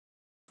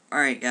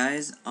Alright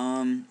guys,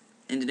 in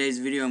today's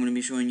video I'm going to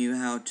be showing you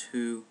how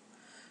to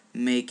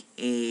make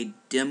a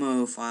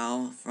demo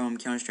file from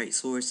Counter-Strike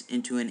source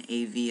into an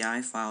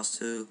AVI file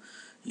so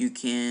you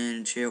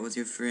can share it with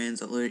your friends,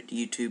 upload it to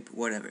YouTube,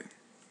 whatever.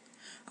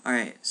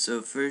 Alright,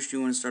 so first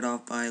you want to start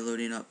off by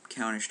loading up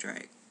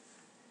Counter-Strike.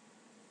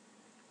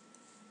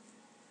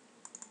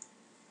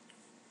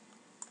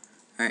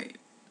 Alright.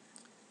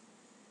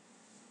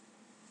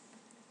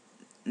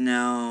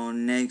 Now,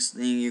 next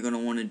thing you're going to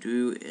want to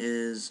do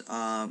is,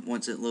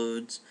 once it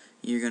loads,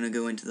 you're going to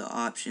go into the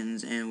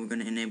options and we're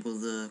going to enable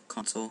the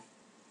console.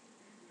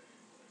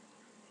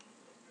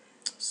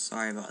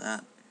 Sorry about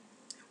that.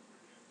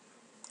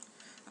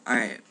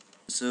 Alright,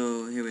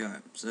 so here we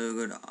are. So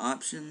go to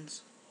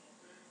options,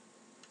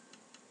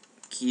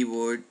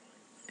 keyboard,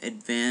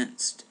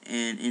 advanced,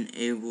 and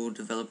enable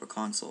developer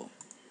console.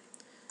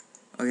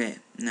 Okay,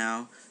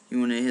 now you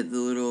want to hit the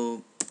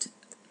little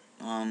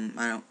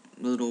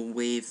little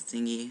wave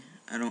thingy.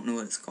 I don't know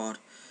what it's called,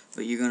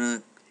 but you're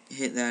gonna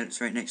hit that. It's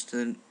right next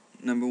to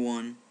number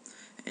 1,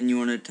 and you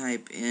want to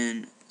type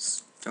in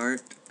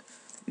start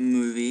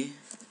movie,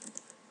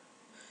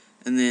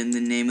 and then the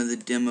name of the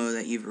demo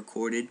that you've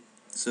recorded.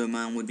 So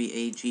mine would be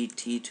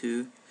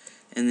AGT2,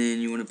 and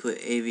then you want to put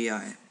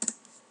AVI.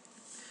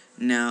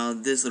 Now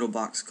this little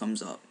box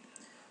comes up.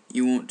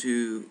 You want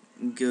to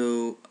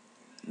go.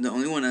 The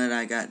only one that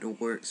I got to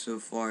work so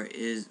far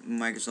is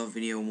Microsoft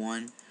Video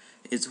 1.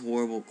 It's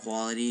horrible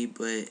quality,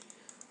 but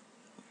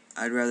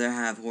I'd rather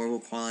have horrible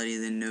quality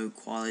than no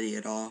quality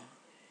at all.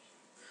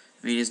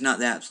 I mean, it's not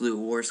the absolute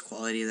worst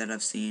quality that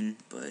I've seen,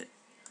 but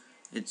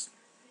it's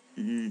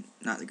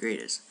not the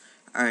greatest.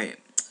 Alright,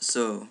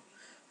 so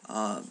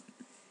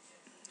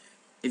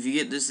if you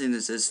get this thing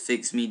that says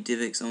fix me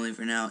DivX only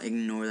for now,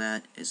 ignore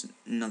that. There's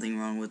nothing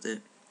wrong with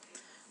it.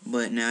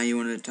 But now you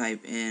want to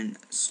type in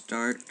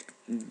start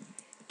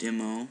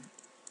demo.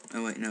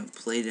 Oh wait, no,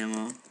 play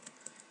demo.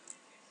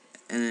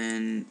 And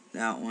then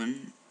that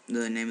one,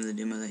 the name of the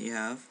demo that you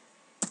have.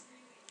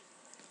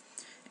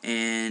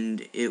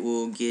 And it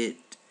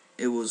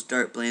will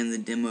start playing the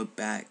demo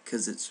back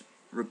because it's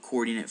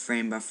recording it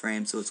frame by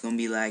frame, so it's going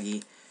to be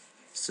laggy.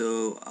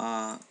 So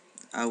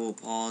I will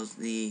pause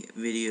the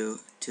video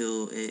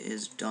till it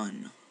is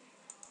done.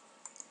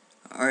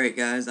 Alright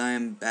guys, I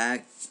am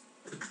back.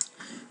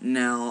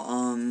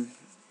 Now,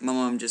 my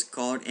mom just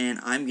called and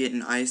I'm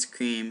getting ice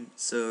cream,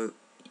 so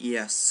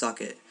yeah,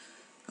 suck it.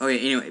 Okay,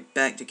 anyway,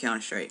 back to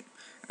Counter-Strike.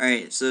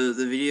 Alright, so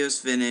the video's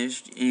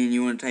finished and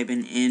you want to type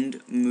in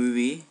end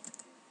movie.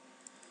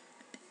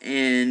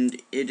 And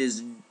it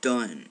is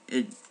done.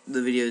 The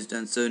video is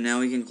done. So now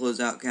we can close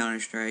out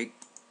Counter-Strike.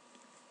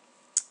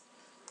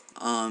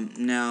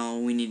 Now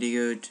we need to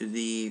go to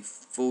the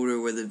folder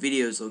where the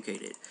video is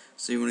located.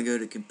 So you want to go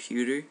to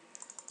computer,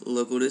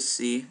 local to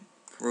C,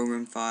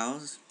 program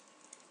files,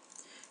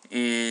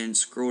 and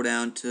scroll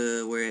down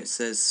to where it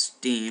says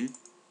Steam.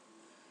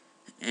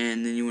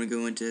 And then you want to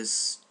go into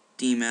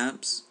Steam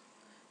apps,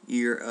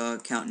 your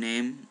account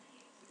name,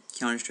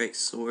 Counter-Strike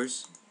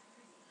source,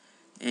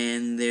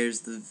 and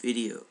there's the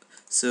video.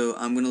 So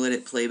I'm going to let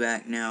it play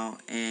back now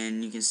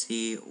and you can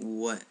see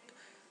what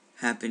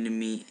happened to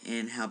me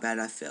and how bad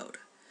I failed.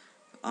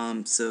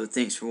 So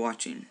thanks for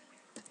watching.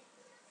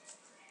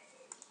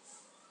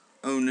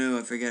 Oh no,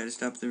 I forgot to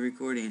stop the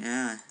recording.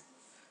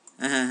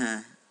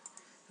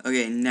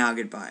 Okay, now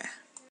goodbye.